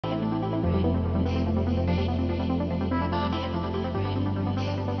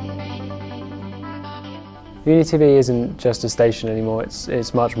UniTV isn't just a station anymore,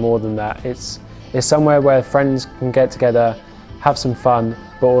 it's much more than that. It's somewhere where friends can get together, have some fun,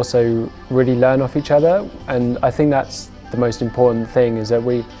 but also really learn off each other. And I think that's the most important thing, is that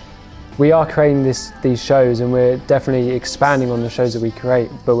we are creating these shows, and we're definitely expanding on the shows that we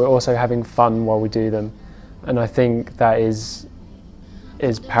create, but we're also having fun while we do them. And I think that is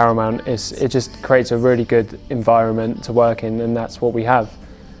paramount. It just creates a really good environment to work in, and that's what we have.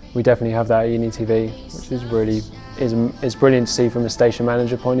 We definitely have that at UniTV, which is really is brilliant to see from a station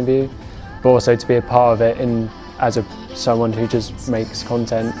manager point of view, but also to be a part of it and as someone who just makes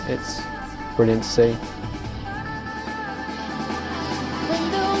content, it's brilliant to see.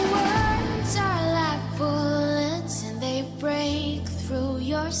 When the words are like bullets and they break through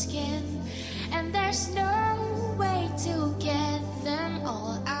your skin, and there's no way to get them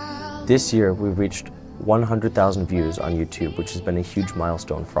all out. This year we've reached 100,000 views on YouTube, which has been a huge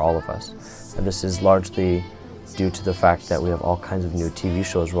milestone for all of us. And this is largely due to the fact that we have all kinds of new TV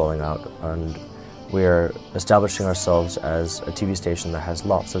shows rolling out, and we're establishing ourselves as a TV station that has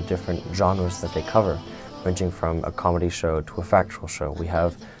lots of different genres that they cover, ranging from a comedy show to a factual show. We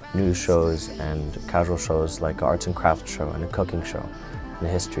have news shows and casual shows like an arts and crafts show and a cooking show and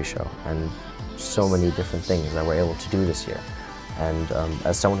a history show, and so many different things that we're able to do this year. And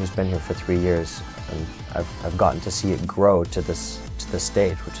as someone who's been here for 3 years, I've gotten to see it grow to this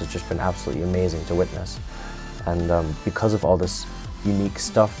stage, which has just been absolutely amazing to witness. And because of all this unique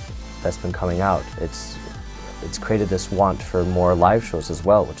stuff that's been coming out, it's created this want for more live shows as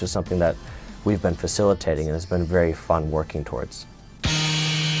well, which is something that we've been facilitating and it's been very fun working towards.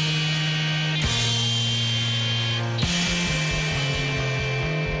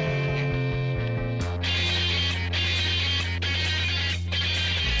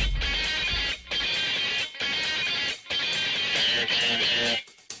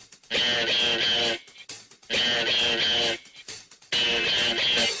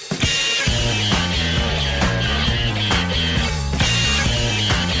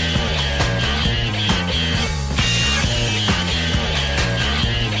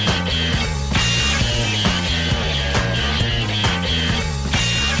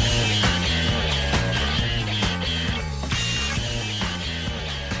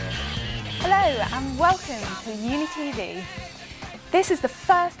 And welcome to UniTV. This is the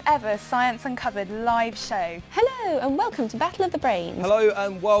first ever Science Uncovered live show. Hello and welcome to Battle of the Brains. Hello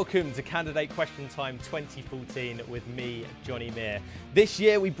and welcome to Candidate Question Time 2014 with me, Johnny Meir. This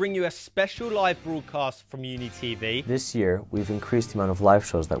year we bring you a special live broadcast from UniTV. This year we've increased the amount of live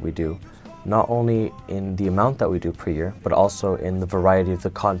shows that we do, not only in the amount that we do per year, but also in the variety of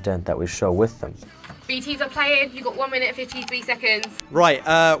the content that we show with them. BTs are playing, you've got 1 minute 53 seconds. Right,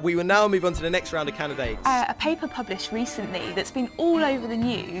 we will now move on to the next round of candidates. A paper published recently that's been all over the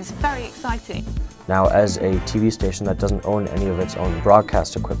news, very exciting. Now, as a TV station that doesn't own any of its own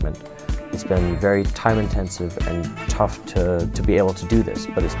broadcast equipment, it's been very time intensive and tough to be able to do this,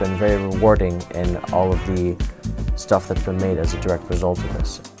 but it's been very rewarding in all of the stuff that's been made as a direct result of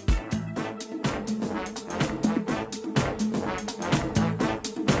this.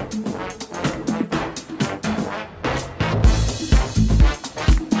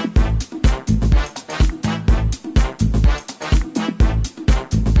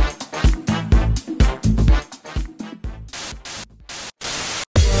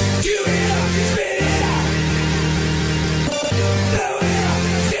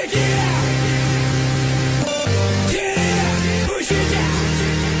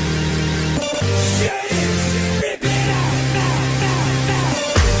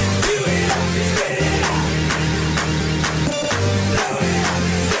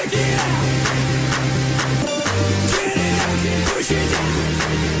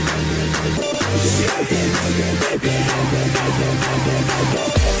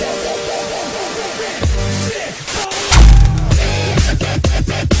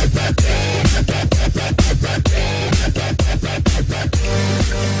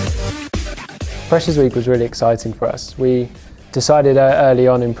 Freshers Week was really exciting for us. We decided early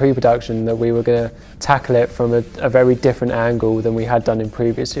on in pre-production that we were going to tackle it from a very different angle than we had done in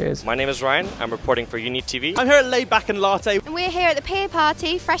previous years. My name is Ryan, I'm reporting for UniTV. I'm here at Laid Back and Latte. And we're here at the Peer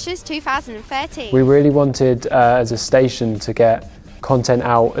Party Freshers 2013. We really wanted, as a station, to get content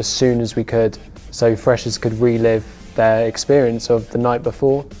out as soon as we could, so freshers could relive their experience of the night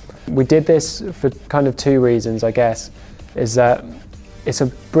before. We did this for kind of 2 reasons, I guess, is that it's a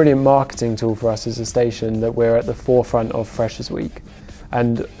brilliant marketing tool for us as a station that we're at the forefront of Freshers Week.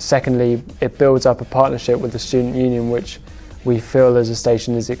 And secondly, it builds up a partnership with the student union, which we feel as a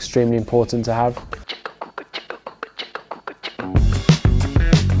station is extremely important to have.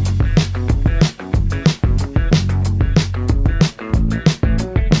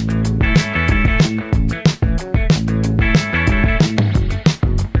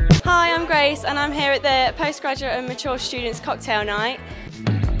 Grace and I'm here at the Postgraduate and Mature Students Cocktail Night.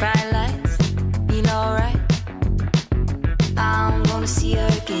 Bright lights, feel alright. I'm gonna see her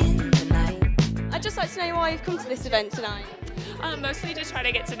again tonight. I'd just like to know why you've come to this event tonight. Mostly to try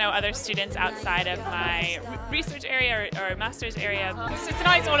to get to know other students outside of my research area or master's area. So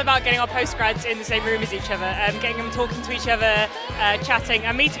tonight's all about getting our postgrads in the same room as each other, getting them talking to each other, chatting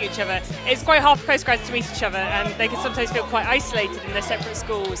and meeting each other. It's quite hard for postgrads to meet each other and they can sometimes feel quite isolated in their separate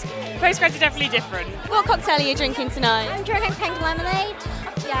schools. Postgrads are definitely different. What cocktail are you drinking tonight? I'm drinking pink lemonade.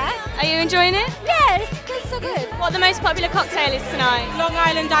 Yeah. Are you enjoying it? Yeah, it's so good. What the most popular cocktail is tonight? Long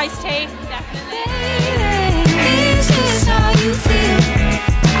Island iced tea. Definitely. This is how you feel.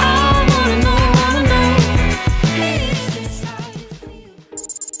 I wanna know. This is how you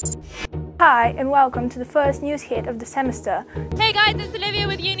feel. Hi and welcome to the first news hit of the semester. Hey guys, it's Olivia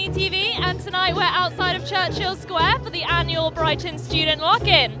with UniTV and tonight we're outside of Churchill Square for the annual Brighton Student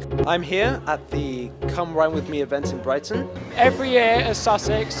Lock-In. I'm here at the Come Run With Me event in Brighton. Every year at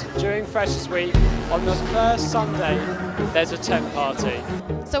Sussex, during Freshers Week, on the first Sunday, there's a tent party.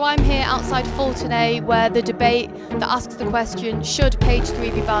 So I'm here outside Full today where the debate that asks the question, should page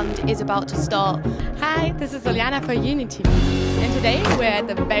 3 be banned, is about to start. Hi, this is Oliana for UniTV and today we're at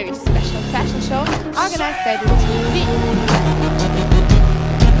the very special fashion show organised by UniTV.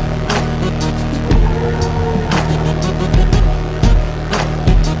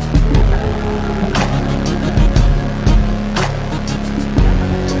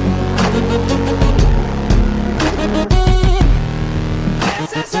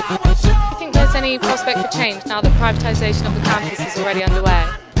 Any prospect for change now that privatisation of the campus is already underway?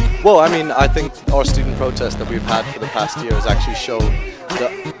 Well, I mean, I think our student protest that we've had for the past year has actually shown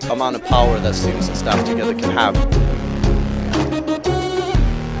the amount of power that students and staff together can have.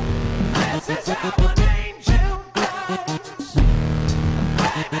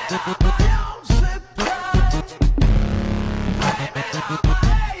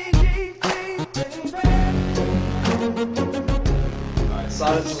 Alright,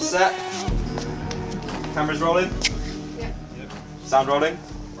 silence on set. Cameras rolling? Yeah. Yep. Sound rolling?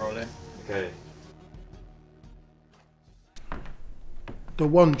 Rolling. Okay. The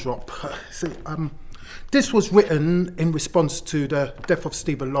one drop. See, this was written in response to the death of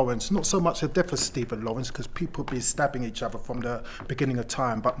Stephen Lawrence. Not so much the death of Stephen Lawrence, because people have been stabbing each other from the beginning of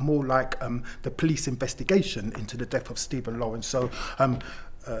time, but more like the police investigation into the death of Stephen Lawrence. So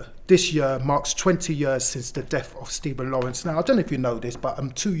this year marks 20 years since the death of Stephen Lawrence. Now, I don't know if you know this,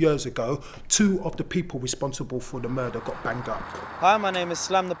 but 2 years ago, 2 of the people responsible for the murder got banged up. Hi, my name is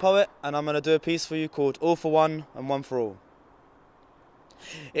Slam the Poet, and I'm going to do a piece for you called All for One and One for All.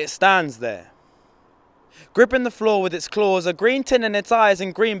 It stands there, gripping the floor with its claws, a green tin in its eyes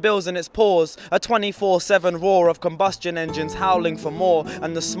and green bills in its paws, a 24/7 roar of combustion engines howling for more,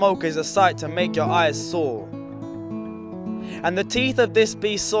 and the smoke is a sight to make your eyes sore. And the teeth of this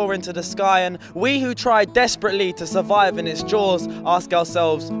beast soar into the sky, and we who try desperately to survive in its jaws ask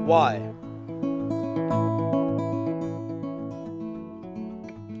ourselves why.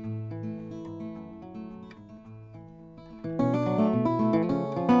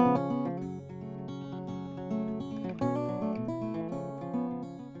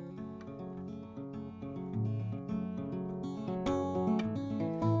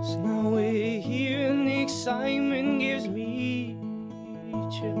 So now we're here and the excitement gives me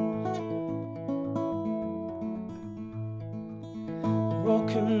chills.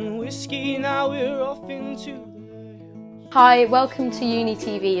 Rock and whiskey, now we're off into the hills. Hi, welcome to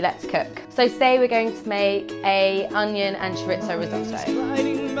UniTV Let's Cook. So today we're going to make a onion and chorizo risotto.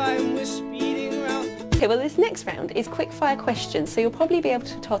 Gliding by and we're speeding round. Okay, well this next round is quick fire questions, so you'll probably be able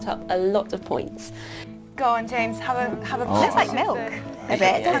to tot up a lot of points. Go on, James, have a Oh, looks like milk a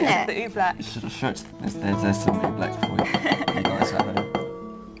bit, doesn't it? The oobleck. Sure, there's some oobleck for you. You guys have it.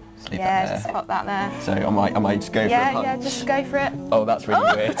 Sleep Yeah, up there. just pop that there. So I might just go for a punch. Yeah, just go for it. Oh, that's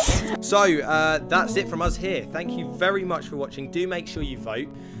really weird. So that's it from us here. Thank you very much for watching. Do make sure you vote.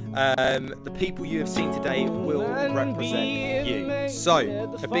 The people you have seen today will represent you. So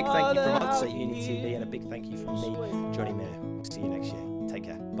a big thank you from us at UniTV and a big thank you from me, Johnny Mayer. See you next year. Take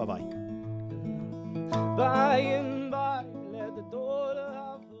care. Bye bye. By